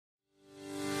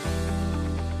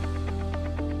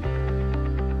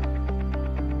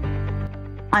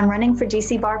I'm running for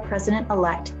DC Bar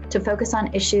President-elect to focus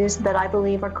on issues that I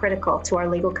believe are critical to our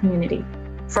legal community.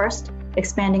 First,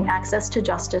 expanding access to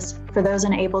justice for those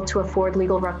unable to afford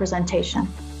legal representation.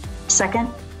 Second,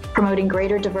 promoting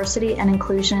greater diversity and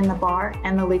inclusion in the bar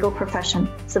and the legal profession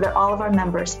so that all of our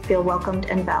members feel welcomed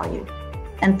and valued.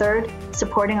 And third,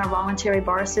 supporting our voluntary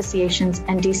bar associations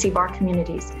and DC bar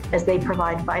communities as they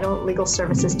provide vital legal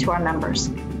services to our members.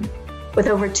 With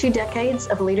over 2 decades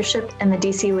of leadership in the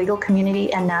DC legal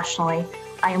community and nationally,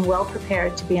 I am well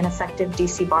prepared to be an effective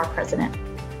DC Bar President.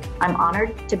 I'm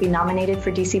honored to be nominated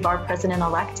for DC Bar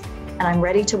President-elect, and I'm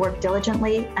ready to work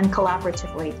diligently and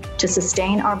collaboratively to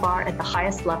sustain our bar at the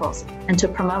highest levels and to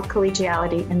promote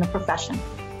collegiality in the profession.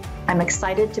 I'm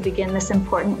excited to begin this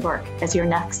important work as your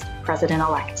next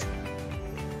President-elect.